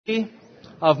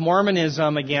Of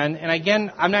Mormonism again. And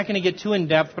again, I'm not going to get too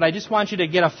in-depth, but I just want you to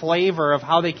get a flavor of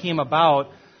how they came about.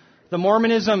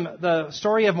 The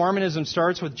story of Mormonism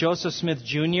starts with Joseph Smith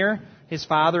Jr. His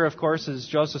father, of course, is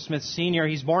Joseph Smith Sr.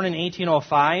 He's born in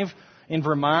 1805 in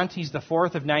Vermont. He's the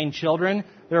fourth of 9 children.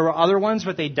 There were other ones,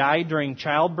 but they died during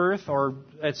childbirth or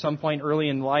at some point early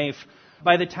in life.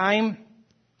 By the time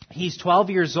he's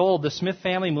 12 years old, the Smith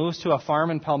family moves to a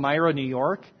farm in Palmyra, New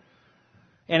York.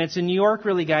 And it's in New York,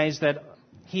 really, guys, that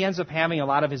he ends up having a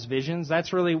lot of his visions.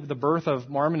 That's really the birth of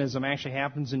Mormonism actually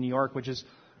happens in New York, which is,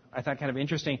 I thought, kind of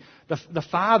interesting. The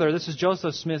father, this is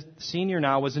Joseph Smith Sr.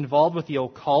 now, was involved with the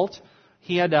occult.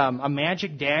 He had a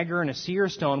magic dagger and a seer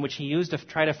stone, which he used to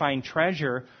try to find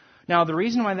treasure. Now, the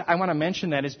reason why I want to mention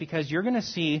that is because you're going to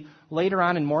see later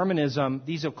on in Mormonism,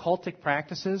 these occultic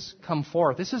practices come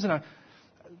forth.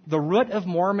 The root of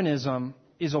Mormonism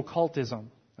is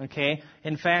occultism. Okay?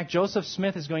 In fact, Joseph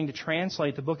Smith is going to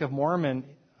translate the Book of Mormon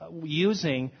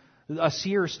using a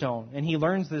seer stone, and he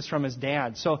learns this from his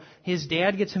dad. So his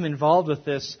dad gets him involved with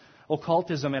this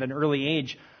occultism at an early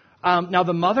age. Now,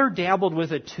 the mother dabbled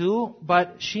with it too,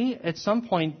 but she, at some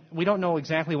point, we don't know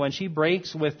exactly when, she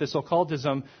breaks with this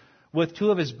occultism with 2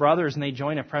 of his brothers, and they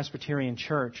join a Presbyterian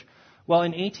church. Well,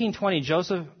 in 1820,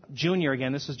 Joseph Jr.,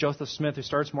 again, this is Joseph Smith who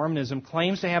starts Mormonism,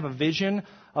 claims to have a vision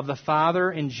of the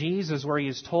Father in Jesus where he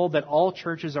is told that all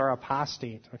churches are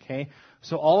apostate, okay?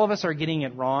 So all of us are getting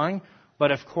it wrong,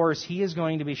 but of course he is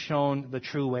going to be shown the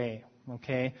true way,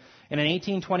 okay? And in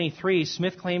 1823,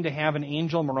 Smith claimed to have an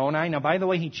angel Moroni. Now, by the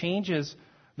way, he changes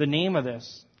the name of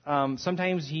this.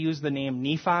 Sometimes he used the name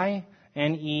Nephi,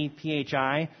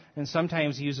 N-E-P-H-I, and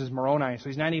sometimes he uses Moroni. So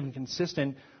he's not even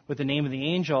consistent with the name of the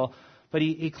angel. But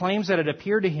he claims that it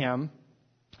appeared to him,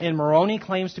 and Moroni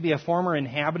claims to be a former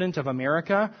inhabitant of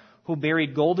America who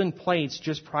buried golden plates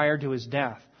just prior to his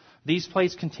death. These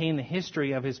plates contain the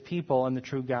history of his people and the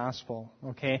true gospel.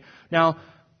 Okay. Now,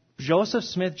 Joseph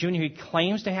Smith Jr., he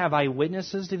claims to have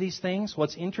eyewitnesses to these things.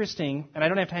 What's interesting, and I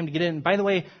don't have time to get in. By the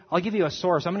way, I'll give you a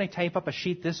source. I'm going to type up a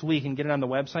sheet this week and get it on the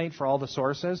website for all the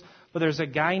sources. But there's a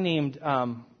guy named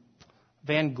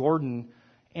Van Gordon,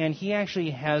 and he actually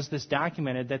has this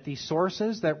documented that these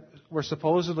sources that were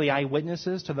supposedly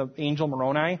eyewitnesses to the angel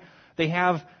Moroni, they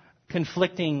have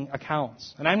conflicting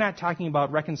accounts. And I'm not talking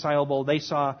about reconcilable, they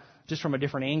saw just from a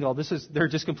different angle. They're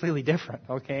just completely different,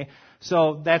 okay?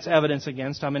 So that's evidence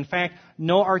against them. In fact,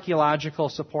 no archaeological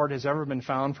support has ever been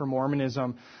found for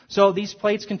Mormonism. So these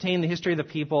plates contain the history of the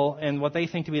people and what they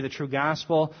think to be the true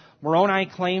gospel. Moroni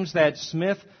claims that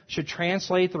Smith should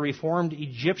translate the reformed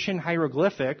Egyptian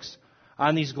hieroglyphics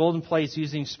on these golden plates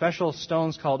using special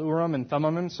stones called Urim and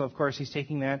Thummim. So, of course, he's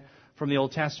taking that from the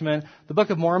Old Testament. The Book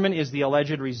of Mormon is the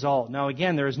alleged result. Now,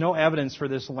 again, there is no evidence for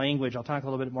this language. I'll talk a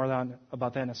little bit more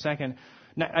about that in a second.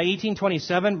 Now,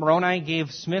 1827, Moroni gave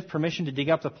Smith permission to dig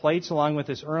up the plates along with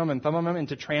his Urim and Thummim and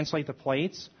to translate the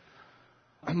plates.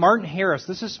 Martin Harris,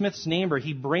 this is Smith's neighbor,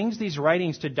 he brings these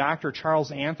writings to Dr.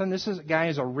 Charles Anthon. This guy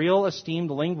is a real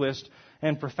esteemed linguist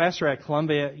and professor at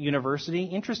Columbia University.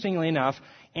 Interestingly enough,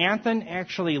 Anthon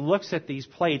actually looks at these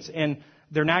plates, and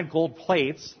they're not gold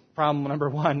plates, problem number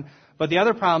one. But the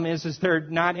other problem is they're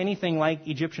not anything like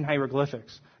Egyptian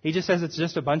hieroglyphics. He just says it's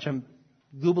just a bunch of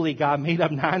gobbly-gob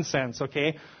made-up nonsense,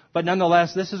 okay? But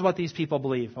nonetheless, this is what these people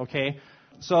believe, okay?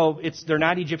 So they're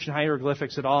not Egyptian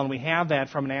hieroglyphics at all, and we have that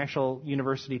from an actual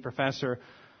university professor.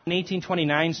 In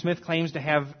 1829, Smith claims to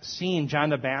have seen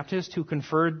John the Baptist, who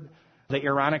conferred the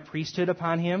Aaronic priesthood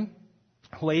upon him.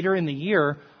 Later in the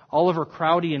year, Oliver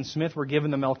Crowdy and Smith were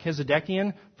given the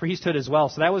Melchizedekian priesthood as well.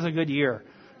 So that was a good year.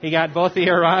 He got both the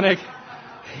Aaronic,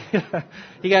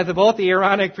 both the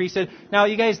Aaronic priesthood. Now,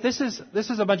 you guys, this is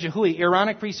a bunch of hooey.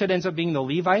 Aaronic priesthood ends up being the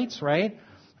Levites, right?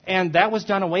 And that was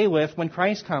done away with when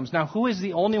Christ comes. Now, who is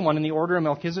the only one in the order of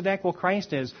Melchizedek? Well,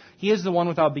 Christ is. He is the one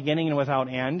without beginning and without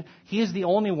end. He is the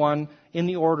only one in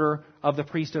the order of the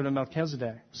priesthood of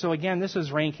Melchizedek. So again, this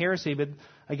is rank heresy, but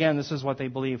again, this is what they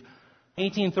believe.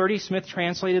 1830, Smith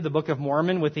translated the Book of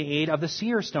Mormon with the aid of the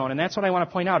seer stone. And that's what I want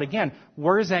to point out. Again,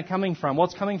 where is that coming from? Well,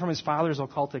 it's coming from his father's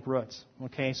occultic roots.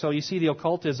 Okay, so you see the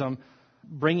occultism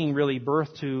bringing really birth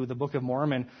to the Book of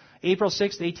Mormon. April 6,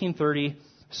 1830,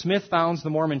 Smith founds the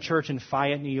Mormon Church in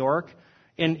Fayette, New York.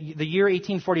 In the year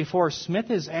 1844,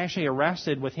 Smith is actually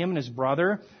arrested with him and his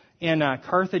brother in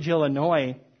Carthage,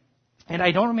 Illinois. And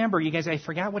I don't remember, you guys, I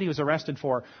forgot what he was arrested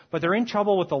for. But they're in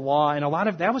trouble with the law. And a lot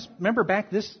of that was, remember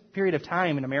back this period of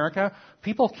time in America,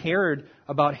 people cared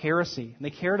about heresy. They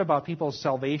cared about people's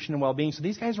salvation and well-being. So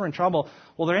these guys were in trouble.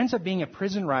 Well, there ends up being a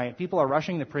prison riot. People are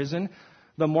rushing the prison.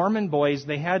 The Mormon boys,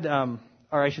 they had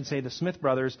or I should say the Smith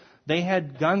brothers, they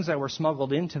had guns that were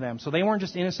smuggled into them. So they weren't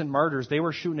just innocent martyrs. They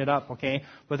were shooting it up, okay?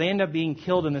 But they end up being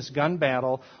killed in this gun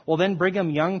battle. Well, then Brigham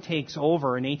Young takes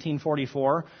over in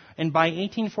 1844. And by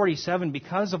 1847,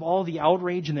 because of all the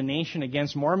outrage in the nation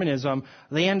against Mormonism,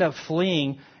 they end up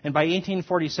fleeing. And by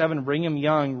 1847, Brigham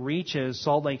Young reaches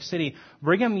Salt Lake City.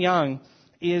 Brigham Young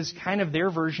is kind of their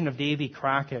version of Davy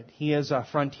Crockett. He is a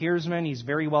frontiersman. He's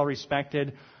very well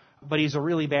respected. But he's a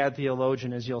really bad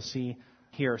theologian, as you'll see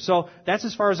here. So that's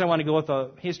as far as I want to go with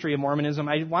the history of Mormonism.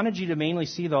 I wanted you to mainly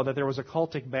see, though, that there was a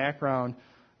cultic background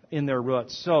in their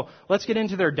roots. So let's get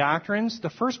into their doctrines.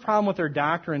 The first problem with their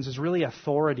doctrines is really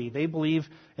authority. They believe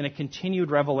in a continued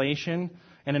revelation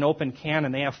and an open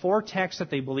canon. They have 4 texts that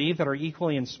they believe that are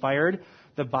equally inspired.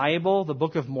 The Bible, the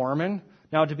Book of Mormon.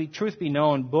 Now, truth be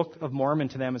known, Book of Mormon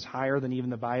to them is higher than even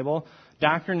the Bible.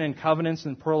 Doctrine and Covenants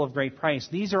and Pearl of Great Price.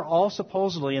 These are all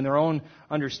supposedly, in their own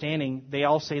understanding, they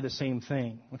all say the same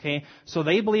thing. Okay? So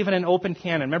they believe in an open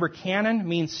canon. Remember, canon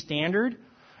means standard,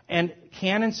 and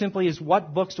canon simply is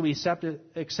what books do we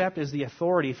accept as the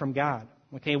authority from God.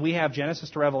 Okay, we have Genesis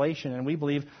to Revelation, and we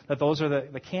believe that those are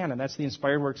the canon. That's the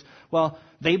inspired works. Well,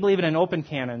 they believe in an open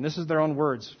canon. This is their own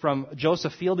words. From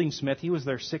Joseph Fielding Smith, he was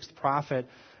their 6th prophet.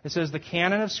 It says, the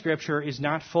canon of Scripture is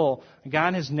not full.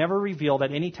 God has never revealed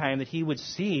at any time that He would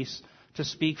cease to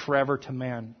speak forever to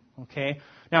men. Okay?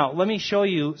 Now, let me show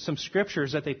you some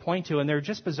Scriptures that they point to, and they're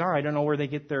just bizarre. I don't know where they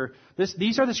get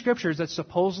these are the Scriptures that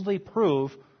supposedly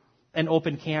prove an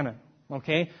open canon.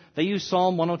 Okay? They use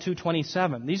Psalm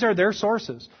 102:27. These are their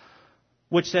sources,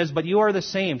 which says, but you are the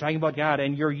same, talking about God,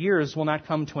 and your years will not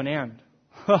come to an end.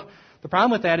 The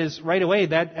problem with that is, right away,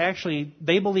 that actually,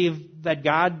 they believe that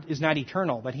God is not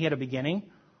eternal, that He had a beginning.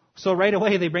 So right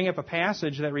away, they bring up a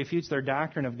passage that refutes their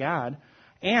doctrine of God.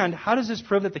 And how does this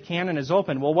prove that the canon is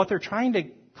open? Well, what they're trying to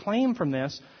claim from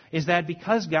this is that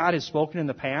because God has spoken in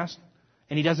the past,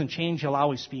 and He doesn't change, He'll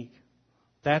always speak.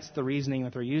 That's the reasoning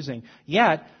that they're using.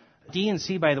 Yet,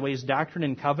 D&C, by the way, is Doctrine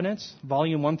and Covenants.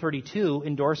 Volume 132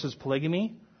 endorses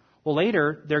polygamy. Well,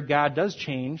 later, their God does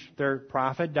change. Their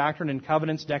prophet, Doctrine and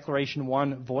Covenants, Declaration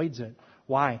 1, voids it.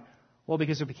 Why? Well,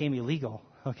 because it became illegal.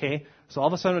 Okay? So all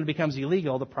of a sudden, when it becomes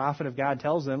illegal, the prophet of God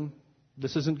tells them,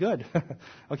 this isn't good.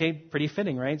 Okay? Pretty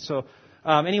fitting, right? So,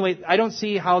 anyway, I don't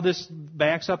see how this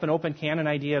backs up an open canon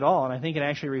idea at all, and I think it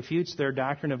actually refutes their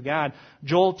doctrine of God.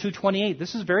 Joel 2:28,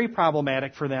 this is very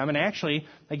problematic for them, and actually,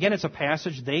 again, it's a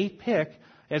passage they pick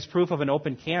as proof of an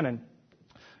open canon.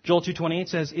 Joel 2:28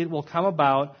 says, it will come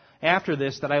about after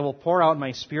this that I will pour out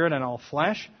my Spirit on all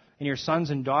flesh, and your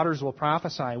sons and daughters will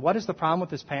prophesy. What is the problem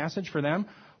with this passage for them?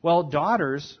 Well,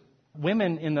 daughters,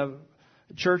 women in the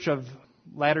Church of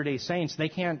Latter-day Saints, they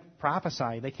can't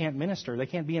prophesy, they can't minister, they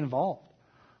can't be involved.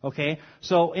 Okay?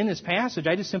 So in this passage,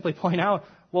 I just simply point out,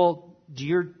 well, do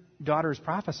your daughters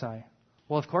prophesy?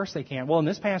 Well, of course they can. Well, in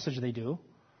this passage they do.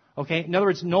 Okay? In other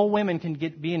words, no women can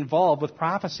be involved with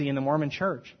prophecy in the Mormon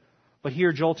Church. But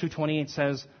here, Joel 2:28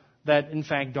 says that, in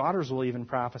fact, daughters will even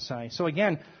prophesy. So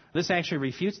again, this actually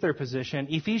refutes their position.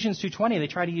 Ephesians 2:20, they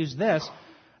try to use this.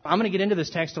 I'm going to get into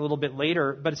this text a little bit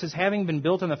later, but it says, having been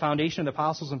built on the foundation of the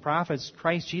apostles and prophets,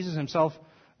 Christ Jesus Himself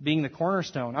being the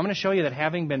cornerstone. I'm going to show you that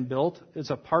having been built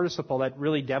is a participle that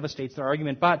really devastates their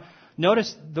argument. But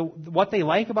notice what they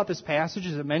like about this passage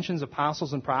is it mentions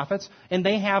apostles and prophets, and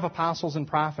they have apostles and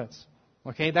prophets.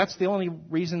 Okay, that's the only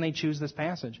reason they choose this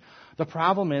passage. The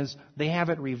problem is they have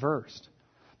it reversed.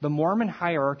 The Mormon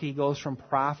hierarchy goes from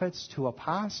prophets to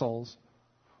apostles,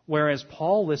 whereas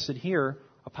Paul listed here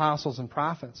apostles and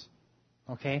prophets.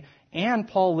 Okay? And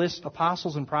Paul lists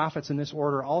apostles and prophets in this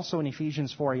order also in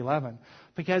Ephesians 4:11,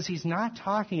 because he's not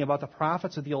talking about the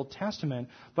prophets of the Old Testament,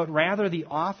 but rather the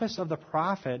office of the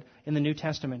prophet in the New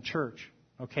Testament church.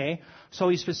 Okay?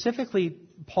 So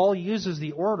Paul uses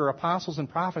the order apostles and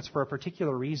prophets for a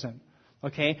particular reason.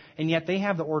 Okay? And yet they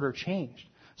have the order changed.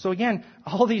 So again,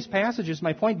 all these passages,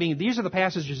 my point being, these are the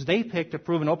passages they picked to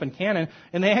prove an open canon,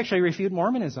 and they actually refute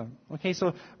Mormonism. Okay,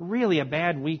 so really a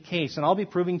bad, weak case. And I'll be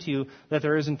proving to you that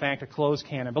there is, in fact, a closed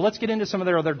canon. But let's get into some of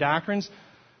their other doctrines.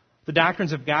 The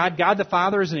doctrines of God. God the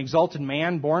Father is an exalted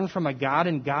man, born from a god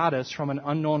and goddess from an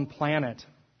unknown planet.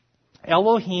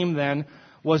 Elohim, then,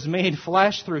 was made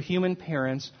flesh through human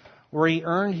parents, where He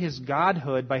earned His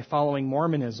godhood by following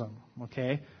Mormonism.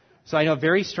 Okay, so I know,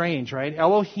 very strange, right?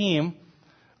 Elohim,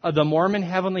 the Mormon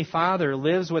Heavenly Father,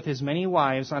 lives with His many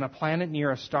wives on a planet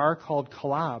near a star called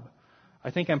Kalab. I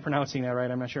think I'm pronouncing that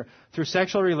right, I'm not sure. Through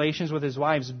sexual relations with His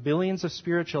wives, billions of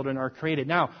spirit children are created.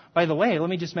 Now, by the way, let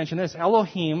me just mention this.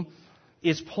 Elohim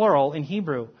is plural in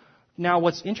Hebrew. Now,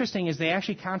 what's interesting is they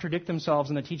actually contradict themselves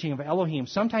in the teaching of Elohim.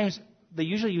 Sometimes they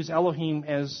usually use Elohim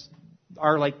as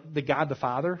are like the God the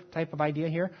Father type of idea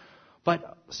here.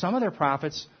 But some of their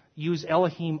prophets use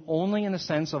Elohim only in the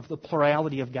sense of the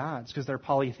plurality of gods because they're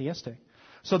polytheistic.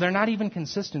 So they're not even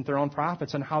consistent, their own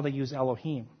prophets, on how they use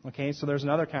Elohim. Okay, so there's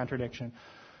another contradiction.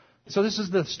 So this is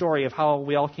the story of how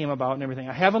we all came about and everything.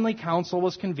 A heavenly council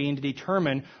was convened to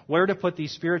determine where to put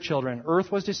these spirit children.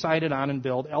 Earth was decided on and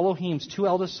built. Elohim's two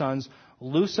eldest sons,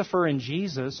 Lucifer and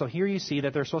Jesus, so here you see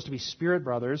that they're supposed to be spirit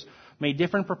brothers, made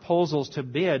different proposals to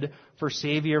bid for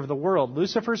Savior of the world.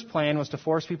 Lucifer's plan was to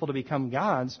force people to become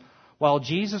gods, while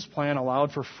Jesus' plan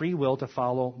allowed for free will to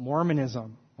follow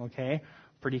Mormonism. Okay?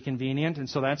 Pretty convenient. And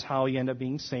so that's how you end up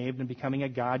being saved and becoming a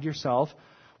god yourself.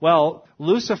 Well,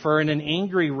 Lucifer, in an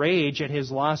angry rage at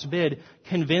his lost bid,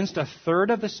 convinced a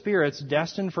third of the spirits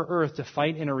destined for earth to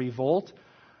fight in a revolt.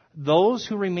 Those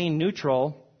who remained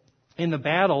neutral in the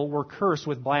battle were cursed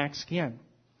with black skin.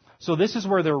 So this is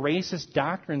where their racist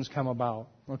doctrines come about.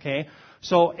 Okay?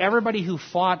 So everybody who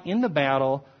fought in the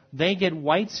battle, they get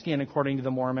white skin according to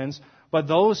the Mormons, but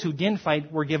those who didn't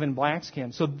fight were given black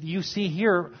skin. So you see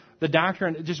here the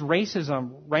doctrine, just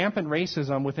racism, rampant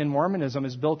racism within Mormonism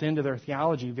is built into their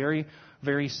theology. Very,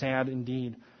 very sad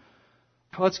indeed.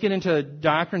 Let's get into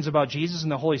doctrines about Jesus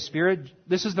and the Holy Spirit.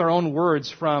 This is their own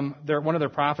words from one of their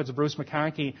prophets, Bruce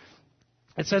McConkie.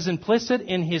 It says, implicit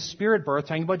in his spirit birth,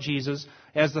 talking about Jesus,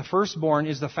 as the firstborn,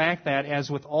 is the fact that, as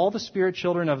with all the spirit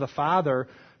children of the Father,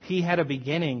 he had a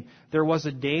beginning. There was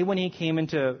a day when he came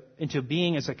into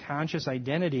being as a conscious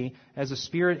identity, as a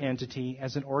spirit entity,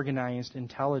 as an organized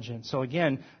intelligence. So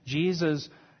again, Jesus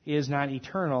is not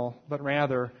eternal, but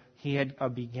rather he had a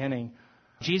beginning.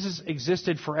 Jesus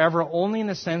existed forever only in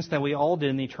the sense that we all did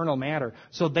in the eternal matter.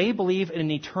 So they believe in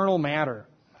an eternal matter.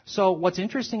 So what's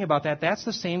interesting about that, that's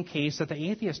the same case that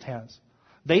the atheist has.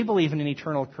 They believe in an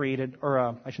eternal created, or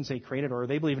I shouldn't say created, or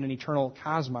they believe in an eternal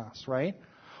cosmos, right?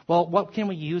 Well, what can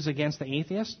we use against the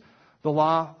atheist?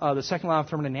 The second law of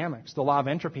thermodynamics, the law of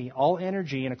entropy. All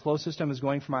energy in a closed system is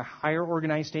going from a higher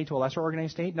organized state to a lesser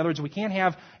organized state. In other words, we can't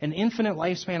have an infinite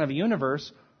lifespan of a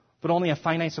universe, but only a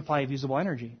finite supply of usable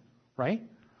energy, right?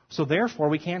 So therefore,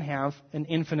 we can't have an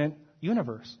infinite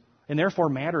universe. And therefore,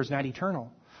 matter is not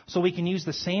eternal. So we can use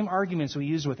the same arguments we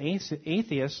use with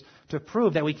atheists to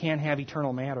prove that we can't have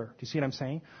eternal matter. Do you see what I'm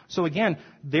saying? So again,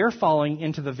 they're falling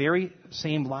into the very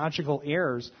same logical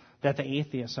errors that the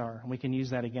atheists are. And we can use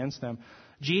that against them.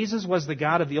 Jesus was the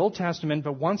God of the Old Testament,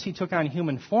 but once he took on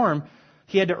human form,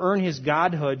 he had to earn his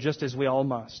godhood just as we all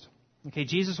must. Okay,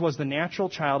 Jesus was the natural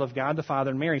child of God the Father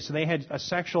and Mary. So they had a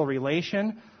sexual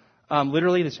relation,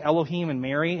 literally this Elohim and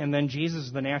Mary, and then Jesus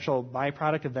is the natural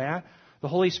byproduct of that. The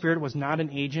Holy Spirit was not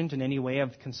an agent in any way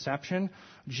of conception.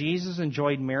 Jesus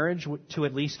enjoyed marriage to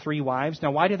at least 3 wives. Now,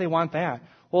 why do they want that?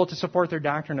 Well, to support their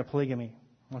doctrine of polygamy.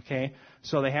 Okay?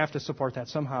 So they have to support that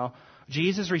somehow.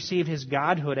 Jesus received his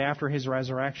godhood after his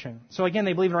resurrection. So again,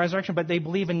 they believe in resurrection, but they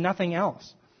believe in nothing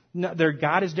else. No, their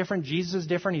God is different. Jesus is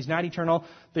different. He's not eternal.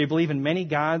 They believe in many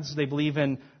gods. They believe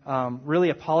in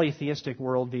really a polytheistic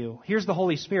worldview. Here's the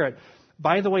Holy Spirit.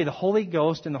 By the way, the Holy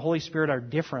Ghost and the Holy Spirit are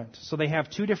different. So they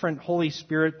have 2 different Holy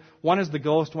Spirit. One is the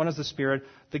Ghost, one is the Spirit.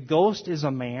 The Ghost is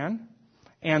a man,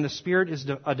 and the Spirit is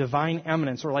a divine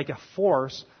eminence, or like a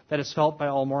force that is felt by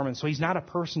all Mormons. So he's not a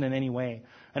person in any way.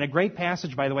 And a great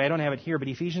passage, by the way, I don't have it here, but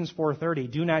Ephesians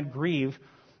 4:30, do not grieve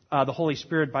the Holy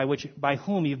Spirit by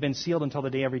whom you've been sealed until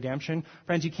the day of redemption.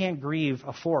 Friends, you can't grieve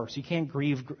a force. You can't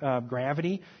grieve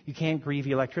gravity. You can't grieve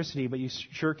electricity, but you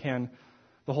sure can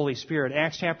the Holy Spirit.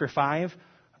 Acts chapter 5,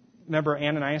 remember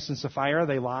Ananias and Sapphira,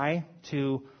 they lie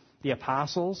to the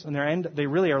apostles, and they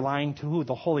really are lying to who?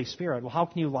 The Holy Spirit. Well, how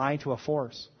can you lie to a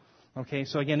force? Okay,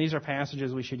 so again, these are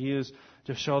passages we should use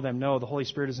to show them, no, the Holy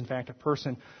Spirit is in fact a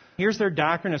person. Here's their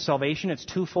doctrine of salvation. It's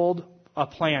twofold a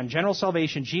plan. General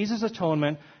salvation, Jesus'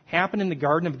 atonement happened in the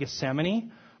Garden of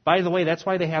Gethsemane. By the way, that's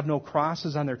why they have no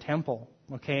crosses on their temple,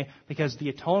 okay? Because the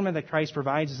atonement that Christ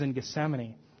provides is in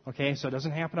Gethsemane, okay? So it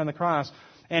doesn't happen on the cross.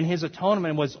 And his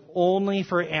atonement was only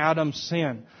for Adam's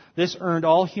sin. This earned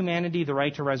all humanity the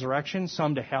right to resurrection,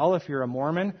 some to hell if you're a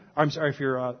Mormon, if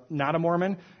you're not a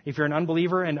Mormon, if you're an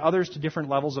unbeliever, and others to different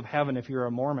levels of heaven if you're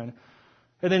a Mormon.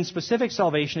 And then specific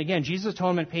salvation, again, Jesus'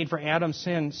 atonement paid for Adam's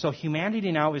sin, so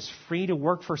humanity now is free to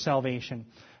work for salvation.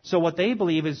 So what they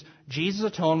believe is Jesus'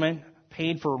 atonement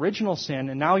paid for original sin,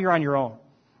 and now you're on your own.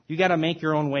 You got to make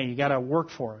your own way. You got to work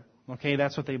for it. Okay,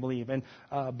 that's what they believe. And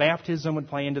baptism would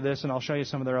play into this, and I'll show you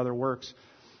some of their other works.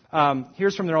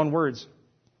 Here's from their own words.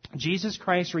 Jesus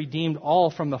Christ redeemed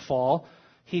all from the fall.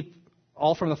 He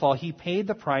paid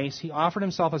the price. He offered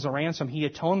himself as a ransom. He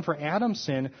atoned for Adam's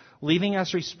sin, leaving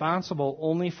us responsible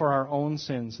only for our own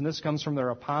sins. And this comes from their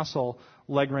apostle,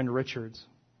 Legrand Richards.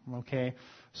 Okay,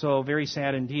 So very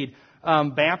sad indeed.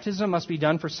 Baptism must be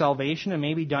done for salvation and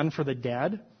may be done for the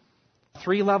dead.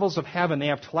 3 levels of heaven. They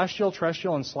have telestial,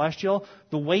 terrestrial, and celestial.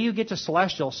 The way you get to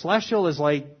celestial is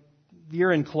like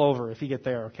you're in clover if you get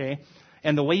there, okay?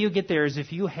 And the way you get there is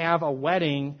if you have a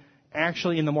wedding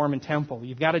actually in the Mormon temple.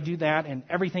 You've got to do that and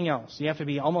everything else. You have to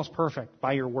be almost perfect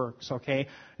by your works, okay?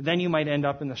 Then you might end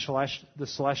up in the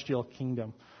celestial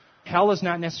kingdom. Hell is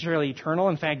not necessarily eternal.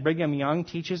 In fact, Brigham Young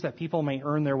teaches that people may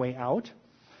earn their way out.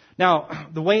 Now,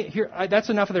 that's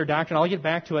enough of their doctrine. I'll get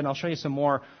back to it and I'll show you some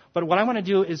more. But what I want to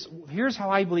do is, here's how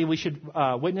I believe we should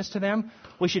witness to them.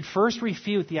 We should first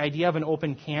refute the idea of an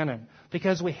open canon,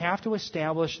 because we have to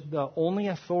establish the only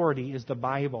authority is the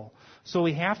Bible. So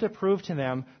we have to prove to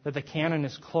them that the canon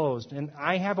is closed. And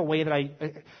I have a way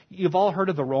that you've all heard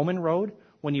of the Roman road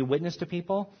when you witness to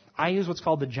people. I use what's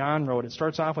called the John road. It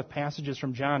starts off with passages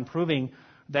from John proving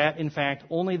that, in fact,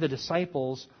 only the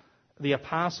disciples, the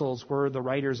apostles, were the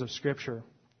writers of Scripture.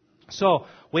 So,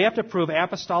 we have to prove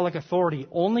apostolic authority.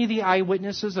 Only the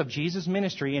eyewitnesses of Jesus'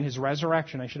 ministry and His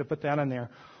resurrection, I should have put that on there,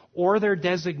 or their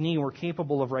designee were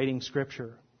capable of writing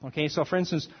Scripture. Okay, so for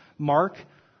instance, Mark,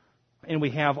 and we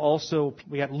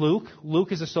got Luke.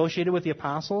 Luke is associated with the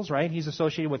apostles, right? He's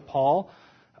associated with Paul.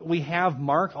 We have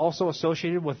Mark also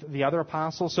associated with the other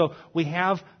apostles. So we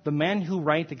have the men who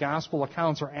write the gospel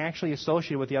accounts are actually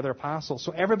associated with the other apostles.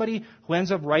 So everybody who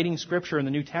ends up writing Scripture in the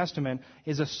New Testament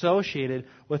is associated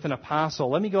with an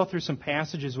apostle. Let me go through some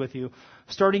passages with you.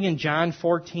 Starting in John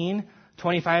 14,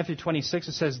 25 through 26,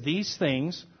 it says, "These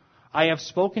things I have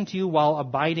spoken to you while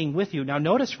abiding with you." Now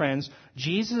notice, friends,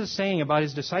 Jesus is saying about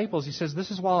His disciples, He says,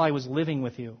 "This is while I was living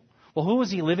with you." Well, who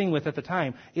was He living with at the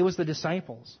time? It was the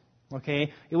disciples.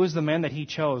 Okay? It was the men that He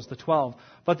chose, the 12.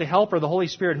 "But the Helper, the Holy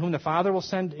Spirit, whom the Father will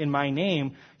send in my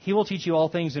name, He will teach you all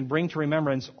things and bring to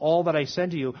remembrance all that I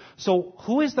said to you." So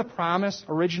who is the promise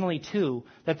originally to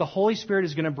that the Holy Spirit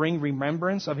is going to bring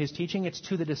remembrance of His teaching? It's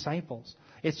to the disciples.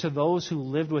 It's to those who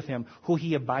lived with Him, who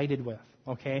He abided with.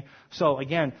 Okay? So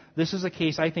again, this is a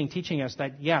case, I think, teaching us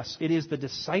that yes, it is the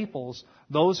disciples,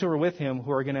 those who are with Him,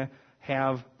 who are going to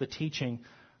have the teaching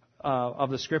of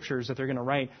the Scriptures that they're going to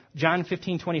write. John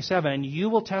 15:27, "And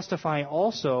you will testify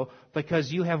also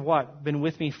because you have" what? "Been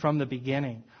with me from the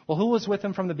beginning." Well, who was with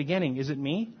Him from the beginning? Is it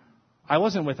me? I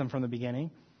wasn't with Him from the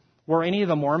beginning. Were any of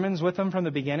the Mormons with Him from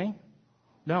the beginning?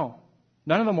 No.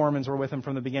 None of the Mormons were with Him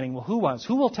from the beginning. Well, who was?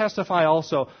 Who will testify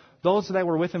also? Those that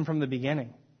were with Him from the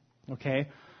beginning. Okay?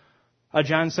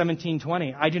 John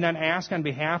 17:20, "I do not ask on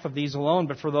behalf of these alone,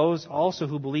 but for those also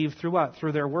who believe through what?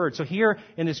 Through their word." So here,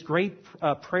 in this great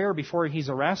prayer before He's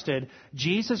arrested,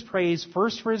 Jesus prays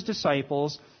first for His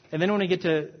disciples, and then when we get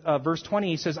to verse 20,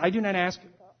 He says, "I do not ask,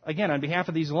 again, on behalf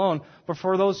of these alone, but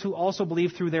for those who also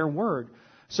believe through their word."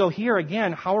 So here,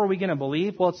 again, how are we going to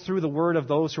believe? Well, it's through the word of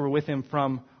those who were with Him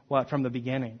from what? From the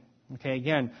beginning. Okay,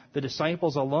 again, the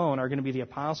disciples alone are going to be the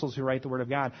apostles who write the Word of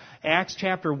God. Acts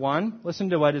chapter 1,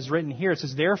 listen to what is written here. It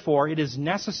says, "Therefore, it is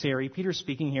necessary," Peter's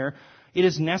speaking here, "it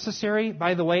is necessary,"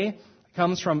 by the way,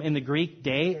 comes from, in the Greek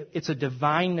day, it's a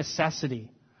divine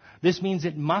necessity. This means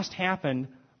it must happen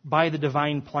by the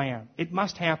divine plan. It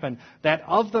must happen that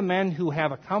of the men who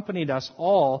have accompanied us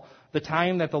all the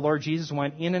time that the Lord Jesus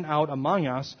went in and out among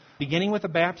us, beginning with the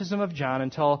baptism of John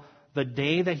until the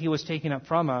day that He was taken up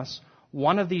from us,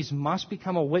 one of these must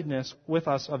become a witness with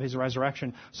us of His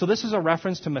resurrection. So this is a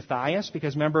reference to Matthias,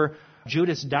 because remember,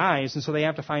 Judas dies, and so they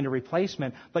have to find a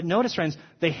replacement. But notice, friends,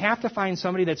 they have to find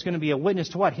somebody that's going to be a witness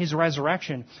to what? His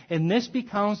resurrection. And this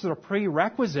becomes the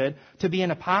prerequisite to be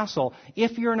an apostle.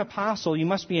 If you're an apostle, you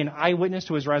must be an eyewitness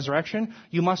to His resurrection,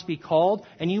 you must be called,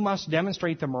 and you must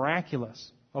demonstrate the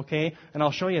miraculous. Okay? And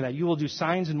I'll show you that. You will do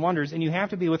signs and wonders, and you have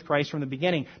to be with Christ from the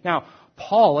beginning. Now,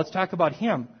 Paul, let's talk about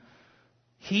him.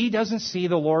 He doesn't see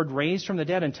the Lord raised from the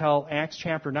dead until Acts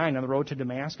chapter 9 on the road to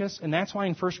Damascus. And that's why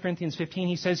in 1 Corinthians 15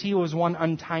 he says he was one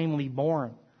untimely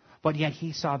born. But yet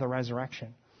he saw the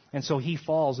resurrection. And so he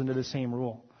falls into the same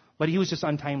rule. But he was just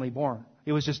untimely born.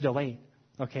 It was just delayed.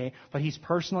 Okay? But he's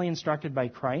personally instructed by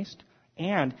Christ.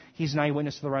 And he's an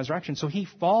eyewitness to the resurrection. So he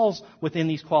falls within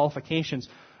these qualifications.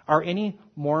 Are any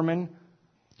Mormon,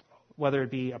 whether it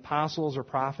be apostles or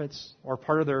prophets, or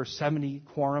part of their 70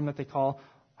 quorum that they call,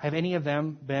 have any of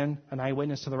them been an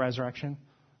eyewitness to the resurrection?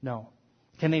 No.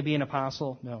 Can they be an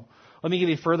apostle? No. Let me give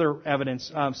you further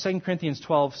evidence. 2 Corinthians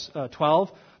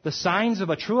 12, "The signs of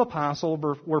a true apostle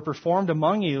were performed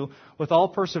among you with all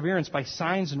perseverance by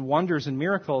signs and wonders and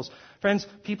miracles." Friends,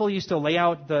 people used to lay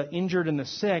out the injured and the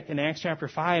sick in Acts chapter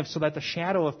 5 so that the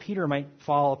shadow of Peter might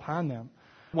fall upon them.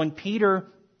 When Peter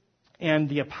and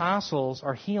the apostles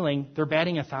are healing, they're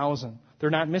batting 1,000.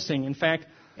 They're not missing. In fact,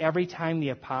 every time the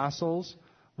apostles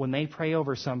When they pray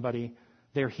over somebody,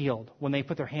 they're healed. When they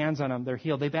put their hands on them, they're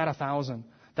healed. They bat 1,000.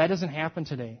 That doesn't happen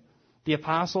today. The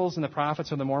apostles and the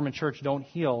prophets of the Mormon church don't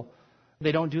heal.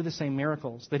 They don't do the same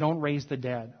miracles. They don't raise the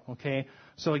dead. Okay?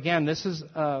 So again, this is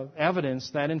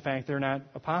evidence that, in fact, they're not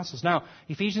apostles. Now,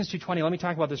 Ephesians 2:20, let me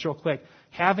talk about this real quick.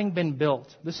 Having been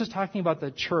built. This is talking about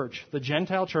the church, the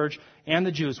Gentile church and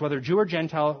the Jews. Whether Jew or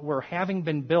Gentile, were having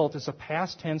been built is a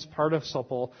past tense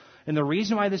participle. And the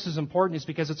reason why this is important is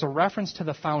because it's a reference to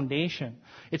the foundation.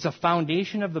 It's a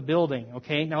foundation of the building.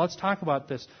 Okay? Now, let's talk about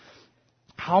this.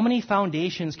 How many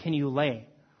foundations can you lay?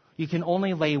 You can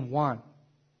only lay one.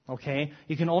 Okay?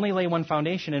 You can only lay one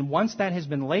foundation. And once that has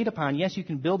been laid upon, yes, you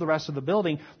can build the rest of the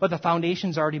building, but the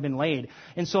foundation's already been laid.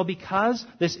 And so because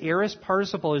this aorist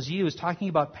participle is used, talking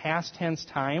about past tense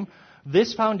time,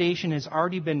 this foundation has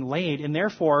already been laid, and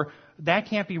therefore, that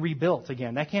can't be rebuilt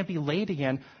again. That can't be laid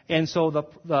again. And so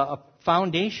the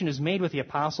foundation is made with the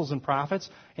apostles and prophets,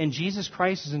 and Jesus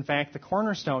Christ is, in fact, the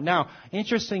cornerstone. Now,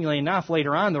 interestingly enough,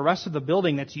 later on, the rest of the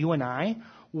building, that's you and I,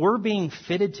 we're being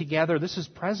fitted together. This is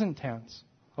present tense.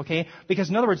 Okay? Because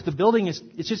in other words, the building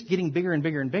it's just getting bigger and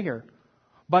bigger and bigger.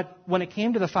 But when it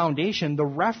came to the foundation, the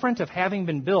referent of having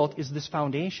been built is this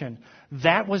foundation.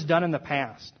 That was done in the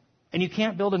past. And you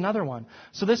can't build another one.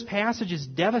 So this passage is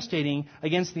devastating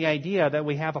against the idea that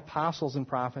we have apostles and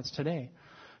prophets today.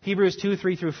 Hebrews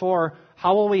 2:3-4,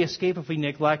 how will we escape if we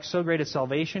neglect so great a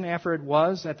salvation after it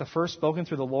was at the first spoken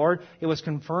through the Lord? It was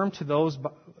confirmed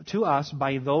to us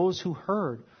by those who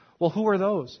heard. Well, who are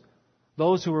those?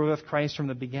 Those who were with Christ from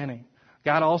the beginning.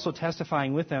 God also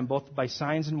testifying with them both by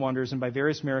signs and wonders and by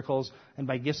various miracles and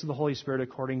by gifts of the Holy Spirit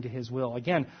according to His will.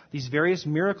 Again, these various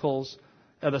miracles,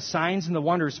 the signs and the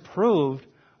wonders proved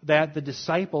that the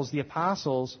disciples, the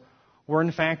apostles, were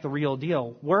in fact the real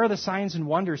deal. Where are the signs and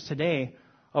wonders today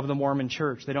of the Mormon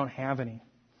church? They don't have any.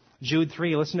 Jude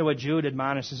 3, listen to what Jude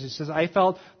admonishes. He says, I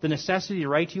felt the necessity to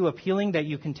write to you appealing that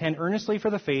you contend earnestly for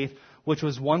the faith which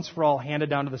was once for all handed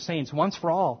down to the saints. Once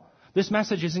for all. This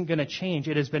message isn't going to change.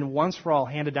 It has been once for all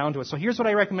handed down to us. So here's what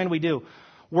I recommend we do.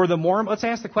 Let's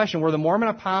ask the question, were the Mormon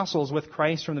apostles with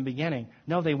Christ from the beginning?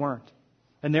 No, they weren't.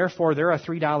 And therefore, they're a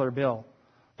 $3 bill.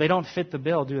 They don't fit the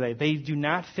bill, do they? They do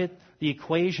not fit the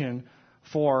equation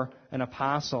for an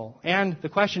apostle. And the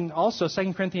question also,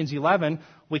 2 Corinthians 11,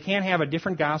 we can't have a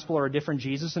different gospel or a different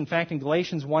Jesus. In fact, in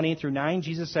Galatians 1:8-9,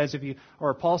 Jesus says,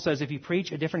 Paul says, if you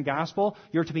preach a different gospel,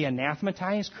 you're to be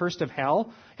anathematized, cursed of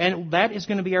hell. And that is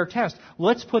going to be our test.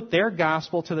 Let's put their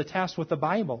gospel to the test with the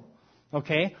Bible.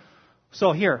 Okay?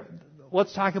 So here,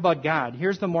 let's talk about God.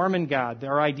 Here's the Mormon God,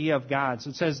 their idea of gods.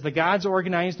 It says, the gods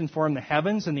organized and formed the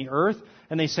heavens and the earth,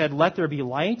 and they said, let there be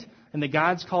light. And the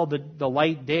gods called the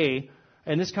light day.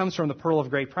 And this comes from the Pearl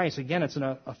of Great Price. Again, it's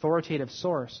an authoritative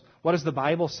source. What does the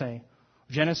Bible say?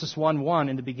 Genesis 1:1,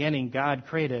 in the beginning, God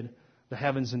created the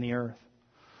heavens and the earth.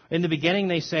 In the beginning,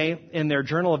 they say, in their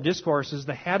Journal of Discourses,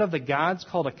 the head of the gods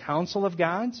called a council of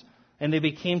gods, and they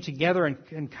became together and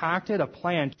concocted a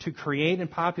plan to create and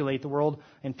populate the world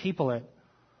and people it.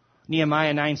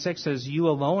 Nehemiah 9:6 says, you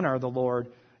alone are the Lord.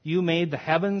 You made the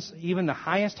heavens, even the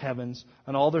highest heavens,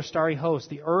 and all their starry hosts,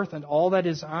 the earth and all that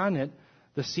is on it,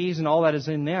 the seas and all that is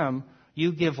in them.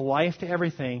 You give life to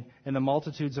everything, and the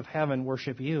multitudes of heaven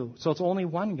worship you. So it's only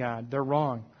one God. They're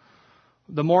wrong.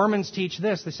 The Mormons teach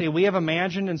this. They say, we have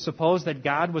imagined and supposed that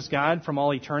God was God from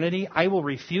all eternity. I will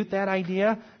refute that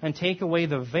idea and take away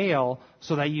the veil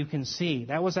so that you can see.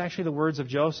 That was actually the words of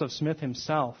Joseph Smith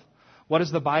himself. What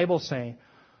does the Bible say?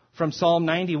 From Psalm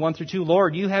 90, 1-2,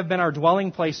 Lord, you have been our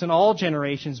dwelling place in all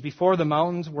generations. Before the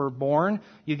mountains were born,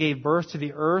 you gave birth to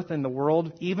the earth and the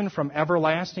world. Even from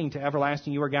everlasting to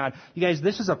everlasting, you are God. You guys,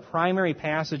 this is a primary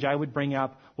passage I would bring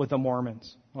up with the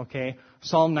Mormons. Okay?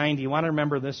 Psalm 90, you want to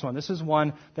remember this one. This is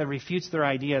one that refutes their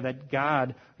idea that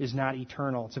God is not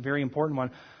eternal. It's a very important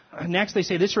one. Next, they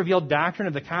say this revealed doctrine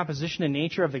of the composition and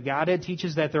nature of the Godhead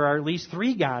teaches that there are at least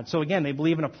three gods. So again, they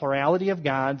believe in a plurality of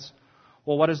gods.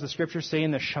 Well, what does the Scripture say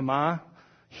in the Shema?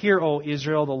 Hear, O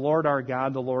Israel, the Lord our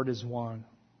God, the Lord is one.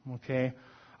 Okay?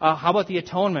 How about the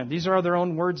atonement? These are their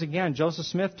own words again. Joseph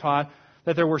Smith taught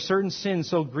that there were certain sins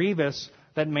so grievous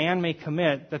that man may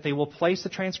commit that they will place the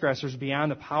transgressors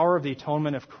beyond the power of the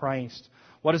atonement of Christ.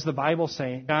 What does the Bible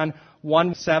say? John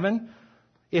 1:7,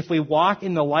 if we walk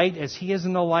in the light as He is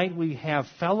in the light, we have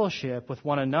fellowship with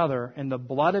one another, and the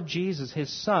blood of Jesus,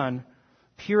 His Son,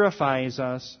 purifies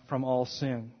us from all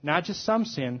sin. Not just some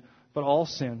sin, but all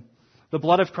sin. The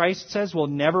blood of Christ, it says, will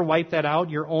never wipe that out.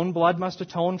 Your own blood must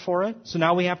atone for it. So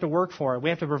now we have to work for it. We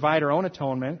have to provide our own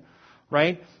atonement.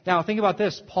 Right? Now, think about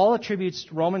this. Paul attributes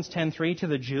Romans 10:3 to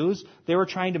the Jews. They were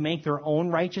trying to make their own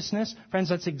righteousness. Friends,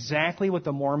 that's exactly what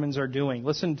the Mormons are doing.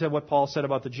 Listen to what Paul said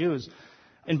about the Jews.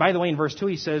 And by the way, in verse 2,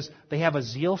 he says, they have a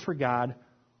zeal for God,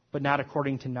 but not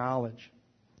according to knowledge.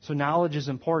 So knowledge is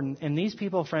important. And these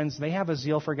people, friends, they have a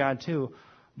zeal for God too,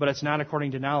 but it's not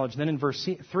according to knowledge. Then in verse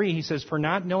 3, he says, for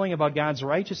not knowing about God's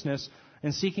righteousness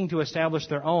and seeking to establish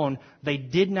their own, they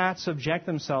did not subject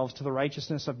themselves to the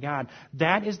righteousness of God.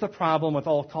 That is the problem with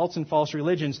all cults and false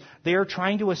religions. They are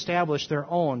trying to establish their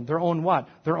own. Their own what?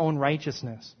 Their own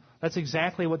righteousness. That's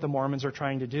exactly what the Mormons are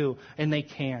trying to do, and they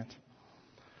can't.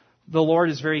 The Lord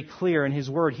is very clear in His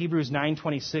Word. Hebrews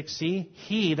 9:26, see,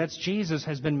 He, that's Jesus,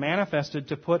 has been manifested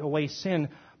to put away sin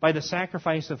by the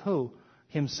sacrifice of who?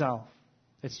 Himself.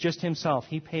 It's just Himself.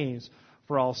 He pays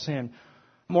for all sin.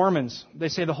 Mormons, they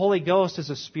say the Holy Ghost is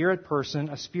a spirit person,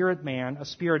 a spirit man, a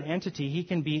spirit entity. He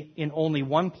can be in only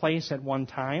one place at one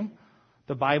time.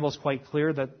 The Bible's quite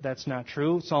clear that that's not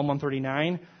true. Psalm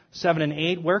 139, 7 and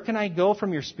 8. Where can I go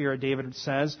from your spirit, David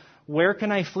says? Where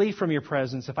can I flee from your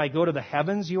presence? If I go to the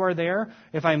heavens, you are there.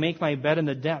 If I make my bed in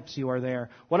the depths, you are there.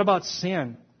 What about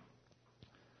sin?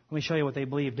 Let me show you what they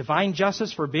believe. Divine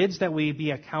justice forbids that we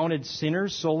be accounted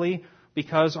sinners solely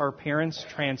because our parents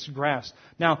transgressed.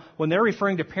 Now, when they're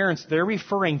referring to parents, they're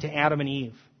referring to Adam and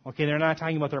Eve. Okay, they're not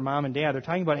talking about their mom and dad. They're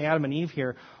talking about Adam and Eve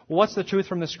here. Well, what's the truth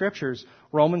from the Scriptures?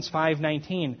 Romans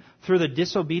 5:19. Through the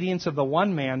disobedience of the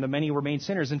one man, the many were made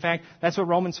sinners. In fact, that's what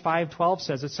Romans 5:12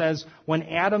 says. It says, when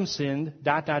Adam sinned, ...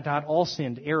 all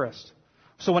sinned, aorist.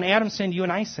 So when Adam sinned, you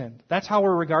and I sinned. That's how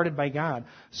we're regarded by God.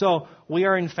 So we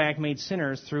are in fact made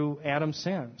sinners through Adam's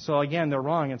sin. So again, they're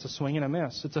wrong. It's a swing and a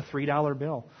miss. It's a $3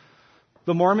 bill.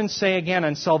 The Mormons say again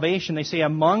on salvation, they say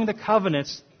among the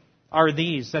covenants are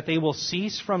these, that they will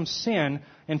cease from sin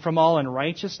and from all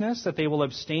unrighteousness, that they will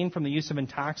abstain from the use of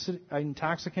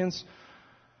intoxicants,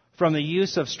 from the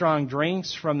use of strong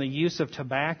drinks, from the use of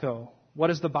tobacco. What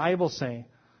does the Bible say?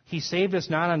 He saved us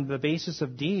not on the basis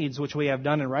of deeds which we have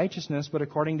done in righteousness, but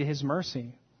according to His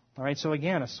mercy. All right, so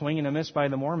again, a swing and a miss by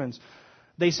the Mormons.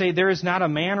 They say there is not a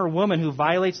man or woman who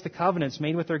violates the covenants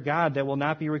made with their God that will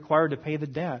not be required to pay the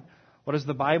debt. What does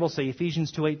the Bible say?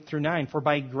 Ephesians 2:8-9. For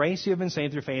by grace you have been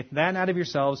saved through faith, that not of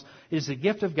yourselves. It is the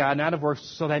gift of God, not of works,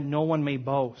 so that no one may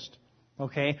boast.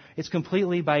 Okay? It's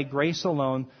completely by grace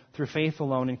alone, through faith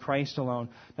alone, in Christ alone.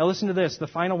 Now listen to this. The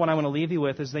final one I want to leave you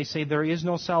with is they say there is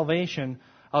no salvation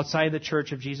outside the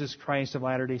Church of Jesus Christ of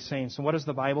Latter-day Saints. And what does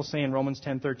the Bible say in Romans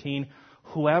 10:13?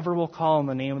 Whoever will call on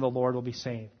the name of the Lord will be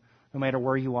saved, no matter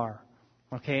where you are.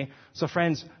 Okay? So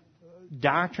friends,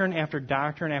 doctrine after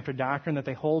doctrine after doctrine that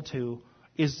they hold to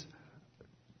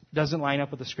doesn't line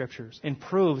up with the Scriptures and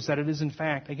proves that it is, in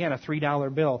fact, again, a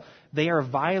 $3 bill. They are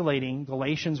violating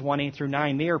Galatians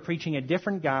 1:8-9. They are preaching a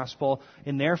different gospel,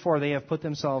 and therefore they have put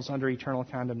themselves under eternal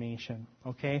condemnation.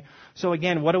 Okay? So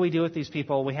again, what do we do with these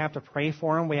people? We have to pray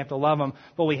for them. We have to love them.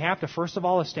 But we have to, first of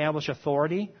all, establish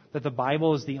authority, that the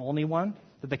Bible is the only one,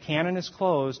 that the canon is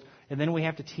closed, and then we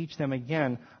have to teach them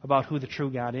again about who the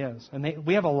true God is. And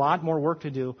we have a lot more work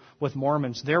to do with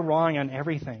Mormons. They're wrong on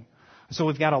everything. So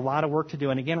we've got a lot of work to do.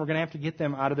 And again, we're going to have to get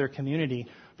them out of their community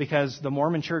because the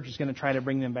Mormon Church is going to try to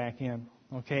bring them back in.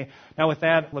 Okay? Now with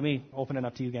that, let me open it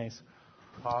up to you guys.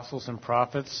 Apostles and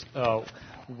prophets.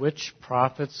 Which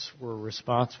prophets were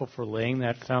responsible for laying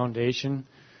that foundation?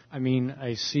 I mean,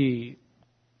 I see,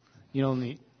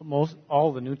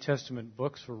 all the New Testament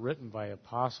books were written by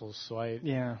apostles, so I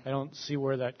don't see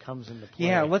where that comes into play.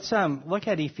 Yeah, let's look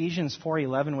at Ephesians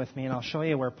 4:11 with me, and I'll show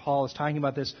you where Paul is talking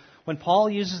about this. When Paul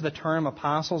uses the term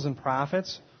apostles and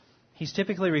prophets, he's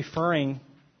typically referring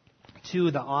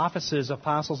to the offices of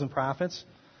apostles and prophets.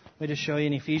 Let me just show you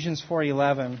in Ephesians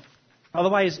 4:11.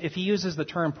 Otherwise, if he uses the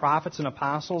term prophets and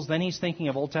apostles, then he's thinking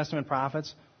of Old Testament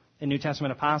prophets and New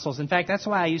Testament apostles. In fact, that's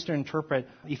why I used to interpret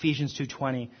Ephesians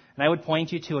 2:20. And I would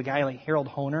point you to a guy like Harold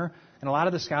Honer. And a lot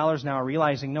of the scholars now are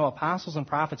realizing, no, apostles and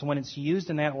prophets, when it's used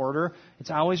in that order,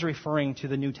 it's always referring to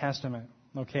the New Testament.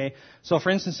 Okay? So, for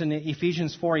instance, in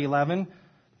Ephesians 4:11,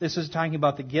 this is talking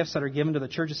about the gifts that are given to the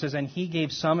church. It says, and He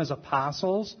gave some as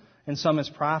apostles, and some as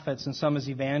prophets, and some as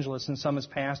evangelists, and some as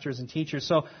pastors and teachers.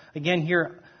 So, again,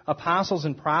 here, apostles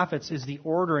and prophets is the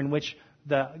order in which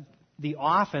the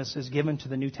office is given to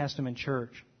the New Testament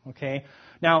church. Okay?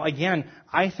 Now, again,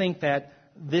 I think that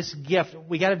this gift,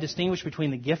 we got to distinguish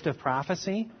between the gift of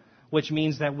prophecy, which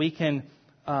means that we can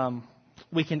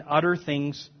utter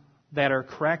things that are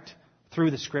correct through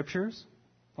the Scriptures.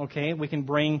 Okay? We can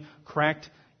bring correct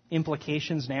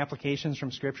implications and applications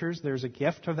from Scriptures. There's a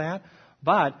gift of that.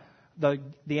 But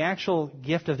the actual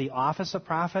gift of the office of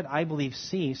prophet, I believe,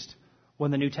 ceased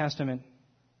when the New Testament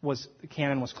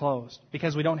canon was closed,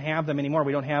 because we don't have them anymore.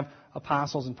 We don't have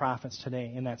apostles and prophets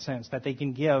today in that sense, that they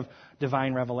can give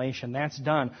divine revelation. That's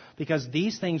done because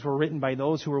these things were written by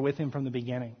those who were with him from the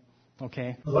beginning.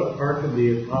 Okay? What part did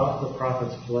the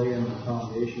prophets play in the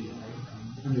foundation?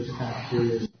 I'm just kind of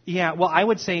curious. Yeah, well, I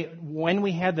would say when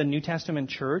we had the New Testament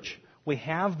church, we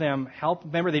have them help.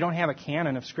 Remember, they don't have a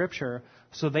canon of Scripture,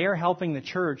 so they are helping the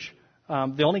church.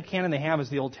 The only canon they have is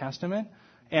the Old Testament.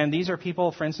 And these are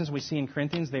people, for instance, we see in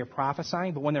Corinthians, they are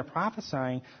prophesying. But when they're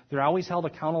prophesying, they're always held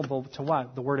accountable to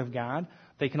what? The Word of God.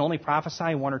 They can only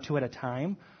prophesy one or two at a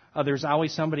time. There's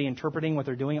always somebody interpreting what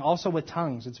they're doing. Also with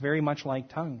tongues. It's very much like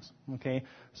tongues. Okay?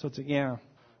 So it's,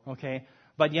 okay?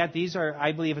 But yet these are,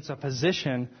 I believe it's a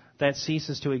position that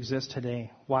ceases to exist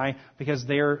today. Why? Because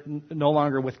they're no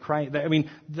longer with Christ. I mean,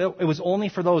 it was only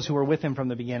for those who were with him from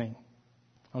the beginning.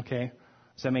 Okay?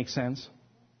 Does that make sense?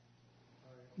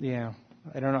 Yeah.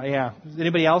 I don't know. Yeah. Does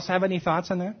anybody else have any thoughts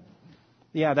on that?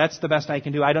 Yeah, that's the best I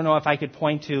can do. I don't know if I could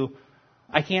point to,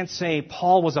 I can't say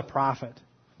Paul was a prophet.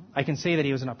 I can say that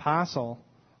he was an apostle,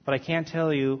 but I can't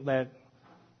tell you that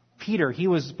Peter, he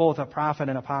was both a prophet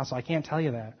and apostle. I can't tell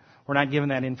you that. We're not given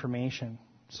that information.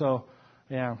 So,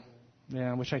 yeah,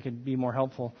 I wish I could be more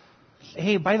helpful.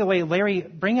 Hey, by the way, Larry,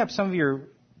 bring up some of your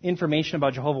information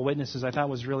about Jehovah's Witnesses. I thought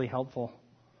was really helpful.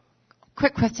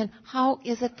 Quick question. How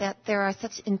is it that there are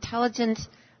such intelligent,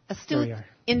 astute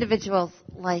individuals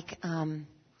like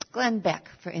Glenn Beck,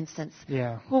 for instance,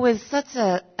 who is such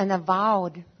an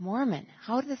avowed Mormon?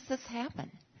 How does this happen?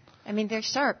 I mean, they're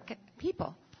sharp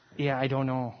people. Yeah, I don't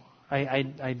know.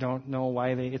 I don't know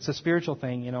why they. It's a spiritual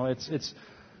thing, you know.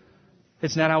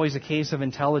 It's not always a case of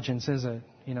intelligence, is it?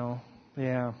 You know.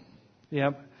 Yeah.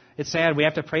 Yep. It's sad. We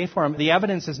have to pray for them. The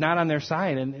evidence is not on their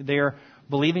side, and they're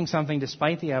believing something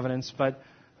despite the evidence. But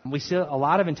we see a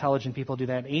lot of intelligent people do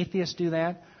that. Atheists do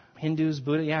that. Hindus,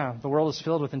 Buddha. Yeah, the world is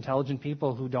filled with intelligent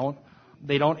people who don't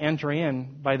enter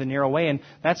in by the narrow way, and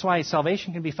that's why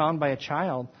salvation can be found by a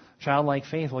child. Childlike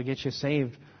faith will get you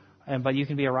saved. But you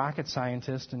can be a rocket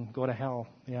scientist and go to hell.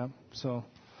 Yeah. So,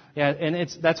 yeah, and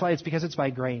that's why it's because it's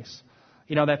by grace.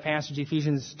 You know that passage,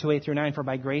 Ephesians 2:8-9, for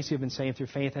by grace you have been saved through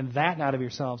faith, and that not of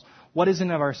yourselves. What is in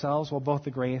of ourselves? Well, both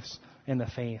the grace and the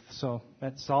faith. So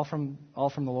that's all from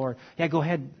the Lord. Yeah, go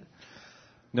ahead.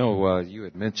 No, you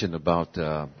had mentioned about,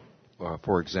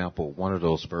 for example, one of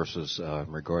those verses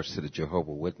in regards to the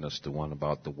Jehovah's Witness, the one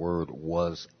about the Word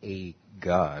was a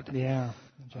God. Yeah.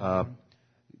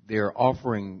 They're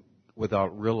offering,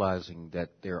 without realizing that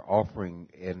they're offering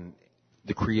in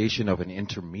the creation of an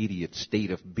intermediate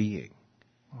state of being.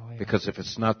 Oh, yeah. Because if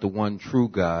it's not the one true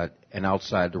God and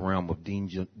outside the realm of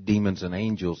demons and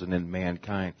angels and then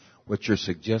mankind, what you're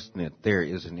suggesting that there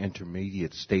is an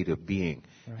intermediate state of being.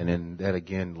 Right. And then that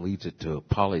again leads it to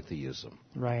polytheism.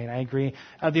 Right, I agree.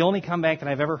 The only comeback that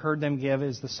I've ever heard them give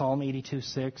is the Psalm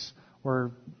 82:6,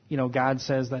 where, you know, God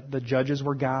says that the judges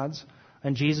were gods.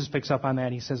 And Jesus picks up on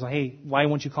that. He says, hey, why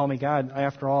won't you call me God?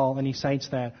 After all, and he cites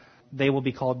that, they will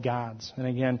be called gods. And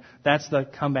again, that's the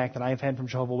comeback that I've had from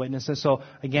Jehovah's Witnesses. So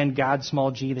again, God, small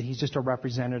g, that he's just a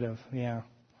representative. Yeah.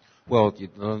 Well,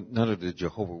 none of the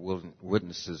Jehovah's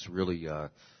Witnesses really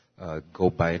go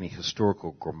by any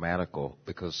historical grammatical,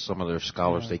 because some of their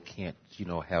scholars, they can't,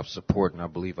 have support. And I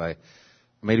believe I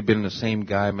may have been the same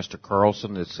guy, Mr.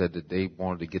 Carlson, that said that they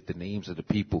wanted to get the names of the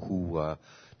people who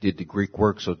did the Greek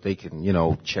work so that they can,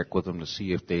 check with them to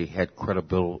see if they had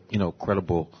credible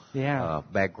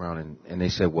background. And they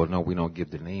said, well, no, we don't give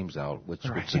the names out, which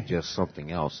would suggest something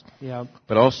else. Yeah.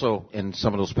 But also in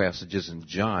some of those passages in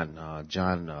John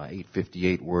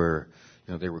 8:58, where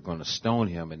they were going to stone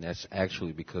him, and that's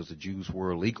actually because the Jews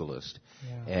were legalists.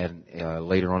 Yeah. And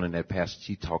later on in that passage,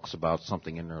 he talks about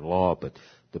something in their law, but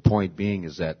the point being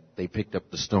is that they picked up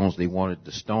the stones they wanted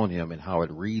to stone him, and how it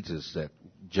reads is that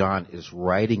John is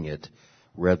writing it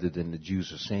rather than the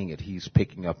Jews are saying it. He's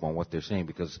picking up on what they're saying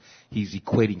because he's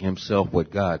equating himself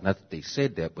with God. Not that they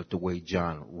said that, but the way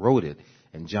John wrote it.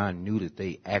 And John knew that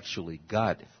they actually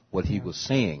got what he was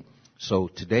saying. So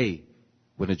today,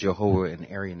 when the Jehovah and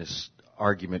Arianist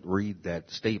argument read that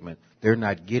statement, they're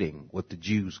not getting what the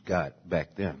Jews got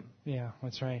back then. Yeah,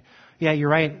 that's right. Yeah, you're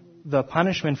right. The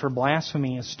punishment for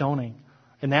blasphemy is stoning.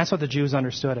 And that's what the Jews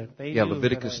understood it.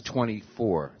 Leviticus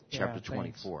 24, chapter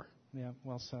 24. Yeah,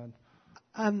 well said.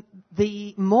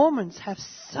 The Mormons have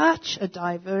such a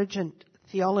divergent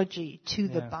theology to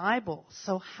the Bible.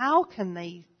 So how can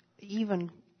they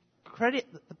even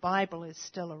credit that the Bible is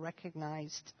still a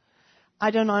recognized?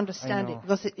 I don't understand it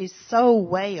because it is so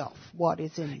way off what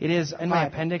is in it. It is. In my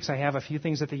appendix, I have a few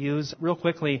things that they use. Real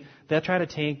quickly, they'll try to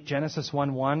take Genesis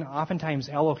 1:1. Oftentimes,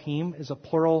 Elohim is a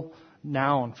plural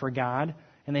noun for God.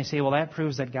 And they say, well, that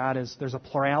proves that there's a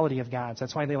plurality of gods.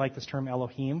 That's why they like this term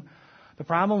Elohim. The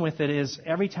problem with it is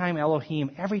every time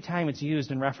it's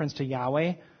used in reference to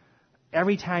Yahweh,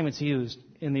 every time it's used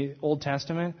in the Old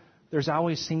Testament, there's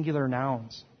always singular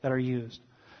nouns that are used.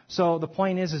 So the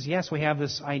point is yes, we have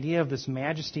this idea of this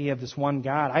majesty of this one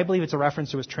God. I believe it's a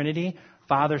reference to His Trinity,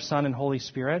 Father, Son, and Holy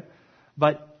Spirit.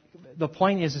 But the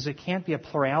point is it can't be a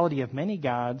plurality of many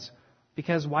gods,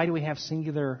 because why do we have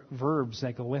singular verbs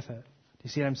that go with it? Do you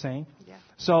see what I'm saying? Yeah.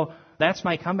 So that's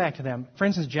my comeback to them. For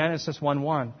instance, Genesis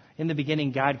 1:1, in the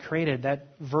beginning God created, that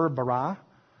verb bara,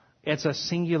 it's a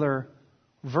singular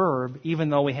verb, even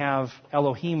though we have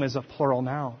Elohim as a plural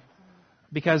noun.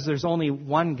 Because there's only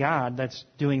one God that's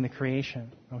doing the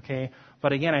creation. Okay?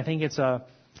 But again, I think it's an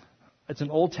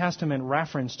Old Testament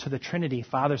reference to the Trinity,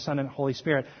 Father, Son, and Holy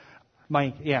Spirit.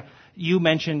 Mike, you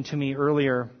mentioned to me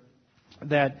earlier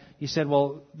that you said,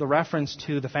 well, the reference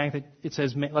to the fact that it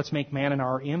says, let's make man in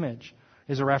our image,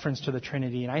 is a reference to the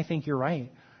Trinity. And I think you're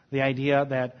right. The idea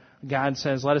that God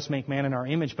says, let us make man in our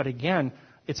image. But again,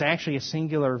 it's actually a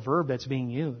singular verb that's being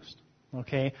used.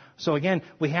 Okay? So again,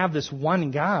 we have this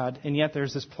one God, and yet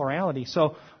there's this plurality.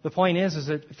 So the point is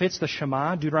it fits the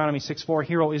Shema, Deuteronomy 6:4,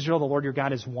 Hear, O Israel, the Lord your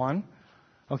God is one.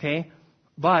 Okay?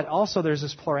 But also there's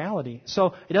this plurality.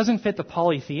 So it doesn't fit the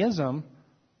polytheism,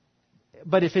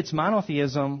 but it fits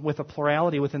monotheism with a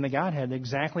plurality within the Godhead,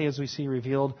 exactly as we see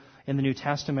revealed in the New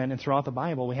Testament and throughout the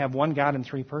Bible. We have one God in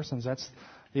three persons. That's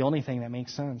the only thing that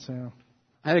makes sense. Yeah.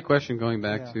 I had a question going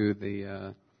back to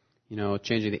the,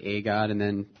 changing the a God, and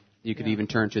then you could even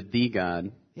turn to the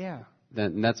God. Yeah.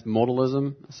 And that's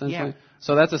modalism, essentially? Yeah.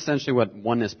 So that's essentially what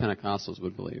oneness Pentecostals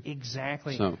would believe.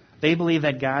 Exactly. So they believe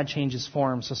that God changes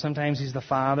form. So sometimes He's the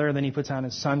Father, then He puts on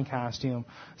His Son costume.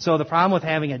 So the problem with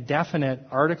having a definite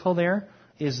article there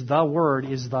is the Word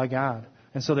is the God.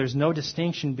 And so there's no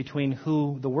distinction between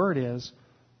who the Word is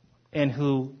and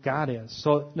who God is.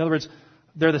 So in other words,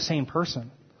 they're the same person.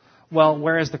 Well,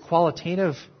 whereas the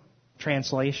qualitative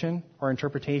translation or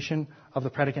interpretation of the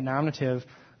predicate nominative,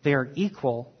 they are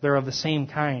equal. They're of the same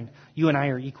kind. You and I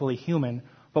are equally human,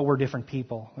 but we're different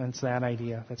people. And it's that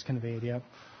idea that's conveyed, yep.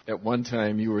 At one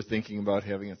time, you were thinking about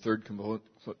having a third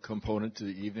component to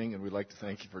the evening, and we'd like to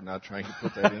thank you for not trying to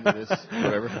put that into this,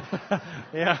 whatever.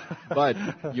 Yeah.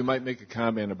 But you might make a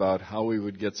comment about how we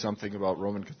would get something about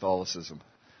Roman Catholicism.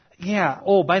 Yeah.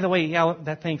 Oh, by the way,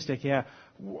 thanks, Dick, yeah.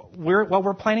 What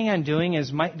we're planning on doing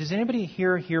is, does anybody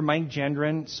here hear Mike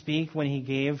Gendron speak when he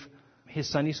gave his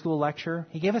Sunday school lecture?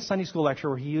 He gave a Sunday school lecture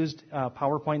where he used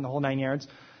PowerPoint and the whole 9 yards.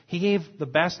 He gave the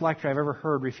best lecture I've ever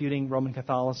heard refuting Roman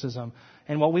Catholicism.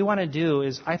 And what we want to do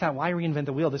is, I thought, why reinvent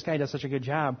the wheel? This guy does such a good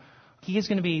job. He is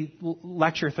going to be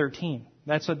lecture 13.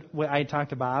 That's what I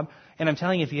talked to Bob. And I'm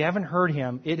telling you, if you haven't heard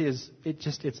him,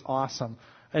 it's awesome.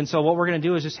 And so what we're going to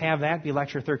do is just have that be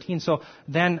lecture 13. So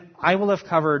then I will have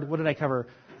covered, what did I cover?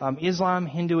 Islam,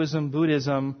 Hinduism,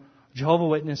 Buddhism, Jehovah's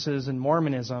Witnesses, and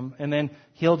Mormonism. And then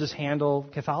he'll just handle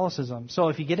Catholicism. So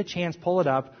if you get a chance, pull it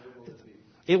up.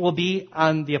 It will be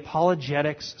on the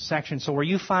apologetics section. So where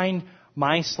you find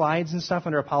my slides and stuff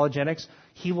under apologetics,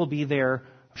 he will be there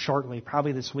shortly,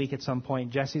 probably this week at some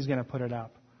point. Jesse's going to put it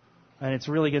up. And it's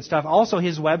really good stuff. Also,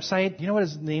 his website, do you know what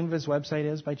the name of his website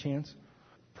is by chance?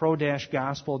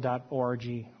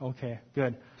 pro-gospel.org. Okay,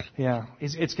 good. Yeah,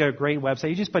 it's got a great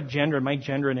website. You just put Gendron, Mike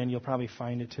Gendron in, you'll probably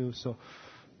find it too. So,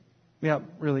 yeah,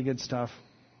 really good stuff.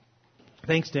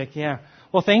 Thanks, Dick. Yeah.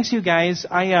 Well, thanks, you guys.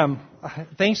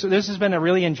 Thanks. This has been a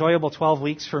really enjoyable 12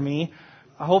 weeks for me.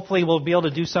 Hopefully, we'll be able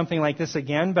to do something like this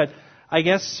again. But I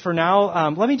guess for now,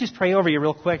 let me just pray over you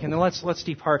real quick, and then let's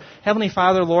depart. Heavenly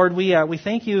Father, Lord, we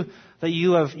thank you that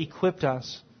you have equipped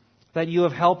us, that you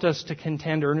have helped us to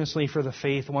contend earnestly for the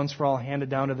faith once for all handed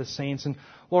down to the saints. And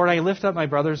Lord, I lift up my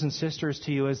brothers and sisters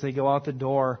to you as they go out the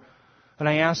door. And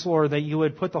I ask, Lord, that you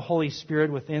would put the Holy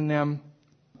Spirit within them,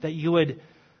 that you would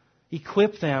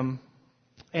equip them,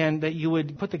 and that you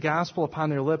would put the gospel upon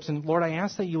their lips. And Lord, I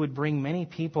ask that you would bring many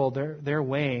people their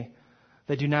way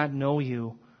that do not know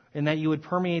you, and that you would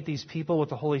permeate these people with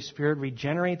the Holy Spirit,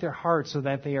 regenerate their hearts so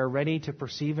that they are ready to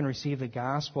perceive and receive the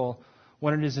gospel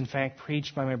when it is in fact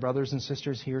preached by my brothers and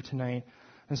sisters here tonight.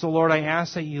 And so, Lord, I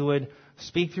ask that you would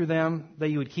speak through them, that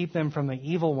you would keep them from the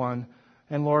evil one.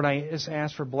 And Lord, I just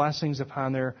ask for blessings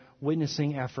upon their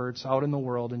witnessing efforts out in the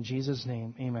world. In Jesus'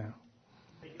 name, amen.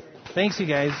 Thanks, you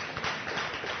guys.